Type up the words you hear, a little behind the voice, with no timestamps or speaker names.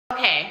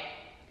Okay,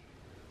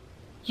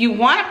 you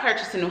want to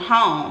purchase a new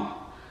home,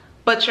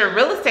 but your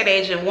real estate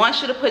agent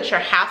wants you to put your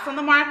house on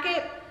the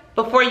market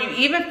before you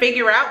even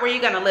figure out where you're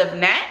going to live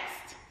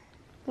next?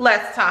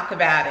 Let's talk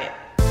about it.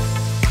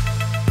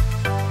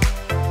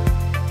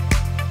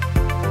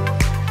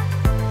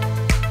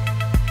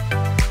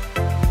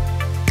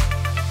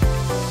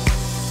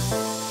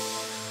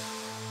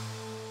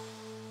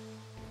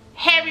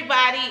 Hey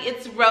everybody,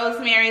 it's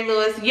Rosemary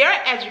Lewis, your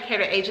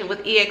educator agent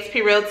with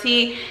eXp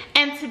Realty,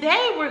 and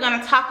today we're going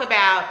to talk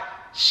about,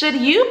 should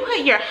you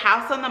put your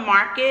house on the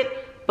market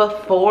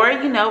before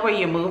you know where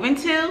you're moving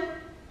to?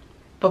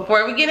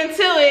 Before we get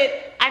into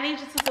it, I need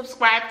you to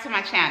subscribe to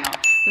my channel.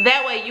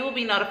 That way you will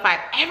be notified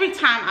every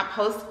time I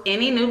post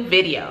any new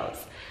videos.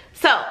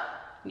 So,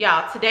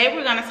 y'all, today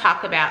we're going to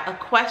talk about a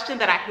question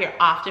that I hear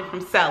often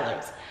from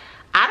sellers.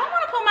 I don't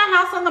want to put my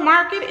house on the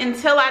market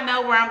until I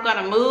know where I'm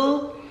going to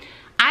move.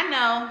 I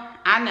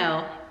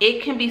know,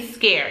 it can be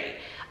scary.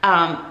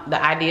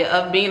 The idea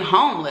of being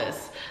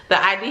homeless,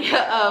 the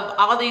idea of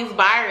all these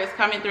buyers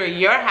coming through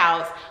your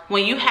house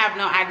when you have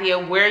no idea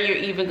where you're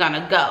even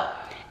gonna go.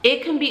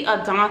 It can be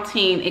a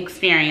daunting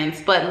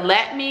experience, but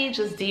let me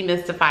just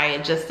demystify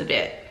it just a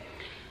bit.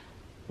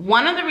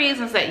 One of the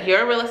reasons that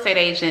your real estate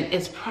agent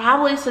is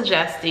probably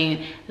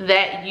suggesting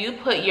that you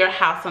put your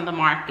house on the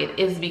market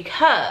is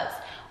because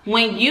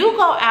when you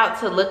go out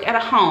to look at a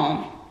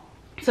home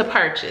to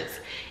purchase,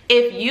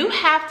 if you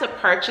have to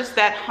purchase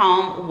that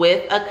home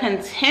with a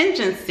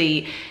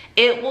contingency,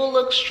 it will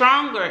look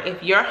stronger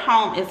if your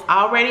home is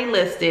already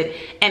listed,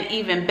 and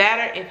even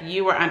better if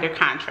you are under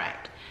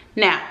contract.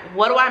 Now,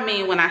 what do I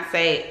mean when I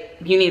say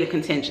you need a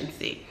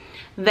contingency?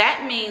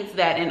 That means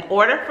that in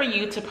order for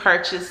you to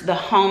purchase the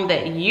home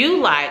that you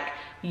like,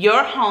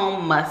 your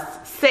home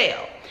must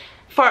sell.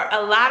 For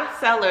a lot of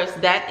sellers,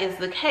 that is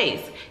the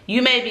case.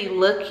 You may be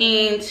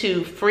looking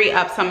to free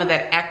up some of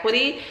that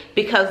equity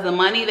because the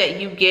money that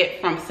you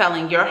get from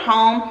selling your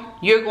home,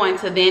 you're going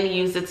to then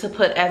use it to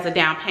put as a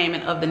down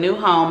payment of the new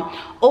home,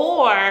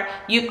 or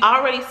you've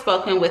already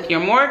spoken with your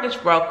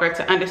mortgage broker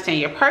to understand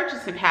your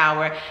purchasing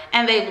power,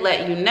 and they've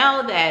let you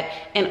know that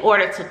in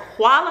order to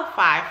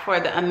qualify for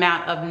the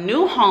amount of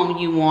new home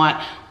you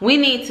want, we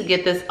need to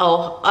get this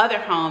other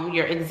home,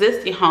 your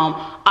existing home,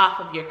 off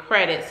of your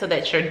credit so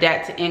that your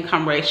debt to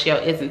income ratio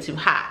isn't too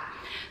high.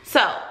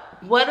 So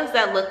what does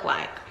that look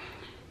like?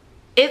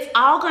 It's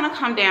all going to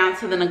come down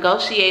to the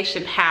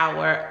negotiation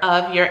power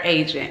of your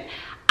agent.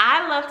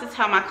 I love to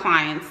tell my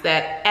clients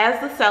that as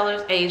the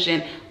seller's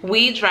agent,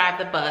 we drive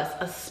the bus,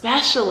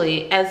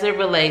 especially as it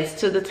relates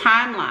to the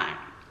timeline.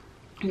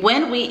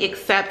 When we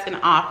accept an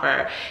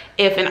offer,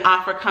 if an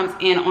offer comes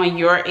in on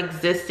your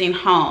existing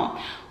home,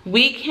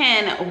 we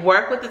can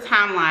work with the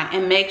timeline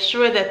and make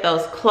sure that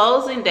those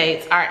closing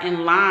dates are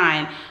in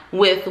line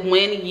with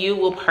when you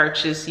will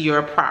purchase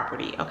your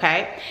property,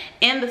 okay?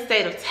 In the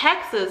state of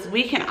Texas,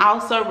 we can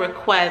also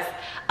request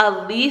a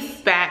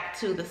lease back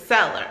to the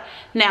seller.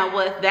 Now,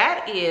 what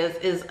that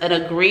is an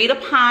agreed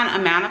upon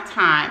amount of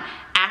time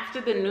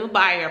after the new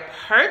buyer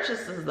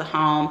purchases the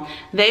home.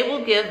 They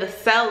will give the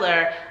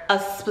seller a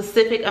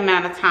specific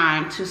amount of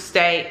time to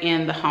stay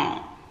in the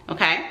home,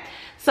 okay?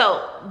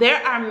 So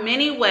there are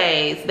many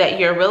ways that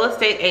your real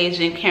estate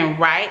agent can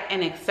write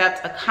and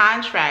accept a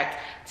contract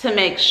to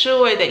make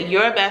sure that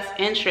your best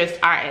interests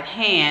are at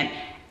hand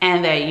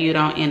and that you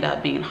don't end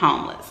up being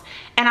homeless.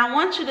 And I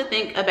want you to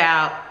think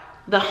about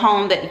the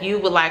home that you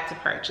would like to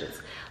purchase.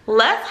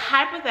 Let's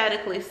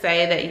hypothetically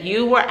say that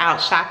you were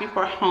out shopping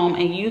for a home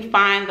and you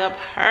find the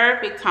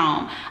perfect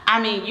home.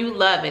 I mean, you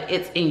love it.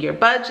 It's in your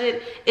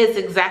budget. It's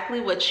exactly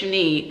what you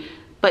need,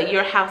 but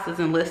your house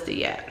isn't listed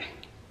yet.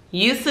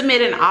 You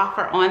submit an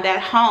offer on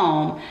that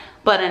home,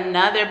 but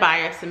another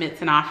buyer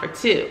submits an offer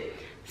too.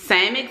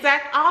 Same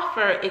exact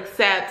offer,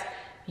 except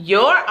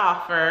your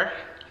offer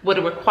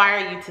would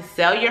require you to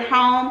sell your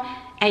home,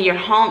 and your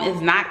home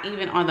is not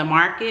even on the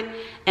market,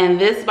 and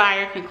this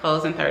buyer can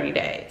close in 30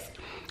 days.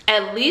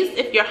 At least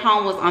if your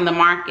home was on the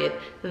market,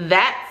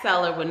 that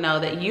seller would know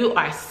that you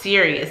are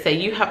serious, that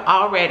you have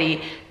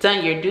already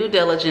done your due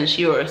diligence,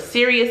 you are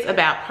serious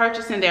about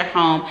purchasing their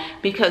home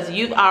because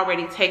you've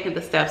already taken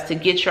the steps to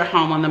get your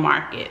home on the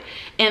market.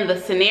 In the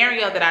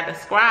scenario that I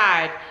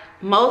described,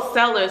 most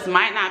sellers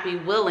might not be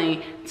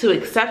willing to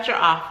accept your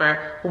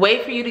offer,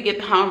 wait for you to get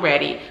the home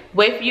ready,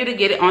 wait for you to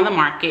get it on the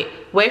market,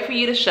 wait for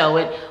you to show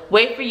it,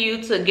 wait for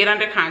you to get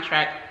under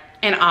contract,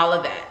 and all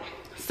of that.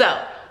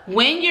 So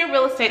when your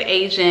real estate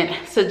agent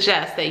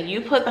suggests that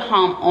you put the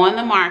home on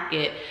the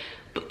market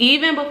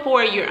even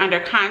before you're under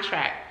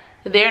contract,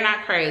 they're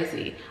not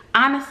crazy.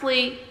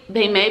 Honestly,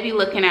 they may be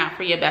looking out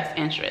for your best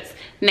interest.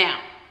 Now,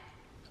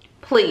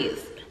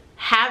 please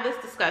have this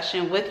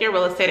discussion with your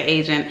real estate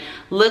agent.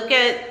 Look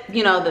at,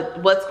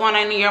 what's going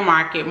on in your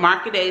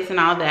market days and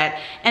all that,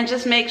 and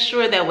just make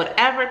sure that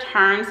whatever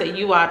terms that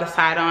you all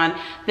decide on,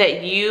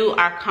 that you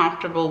are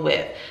comfortable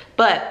with.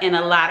 But in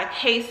a lot of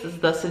cases,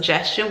 the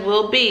suggestion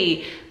will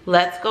be,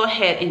 let's go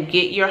ahead and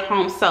get your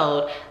home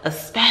sold,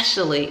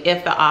 especially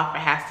if the offer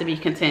has to be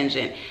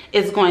contingent.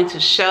 It's going to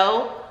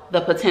show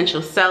the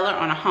potential seller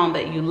on a home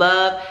that you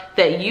love,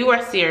 that you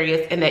are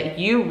serious and that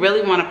you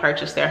really want to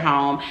purchase their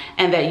home,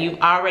 and that you've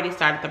already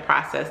started the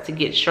process to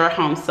get your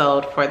home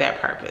sold for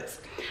that purpose.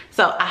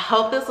 So I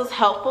hope this was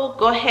helpful.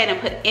 Go ahead and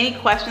put any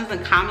questions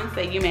and comments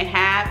that you may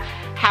have.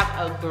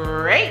 Have a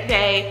great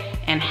day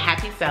and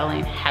happy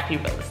selling, happy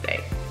real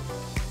estate.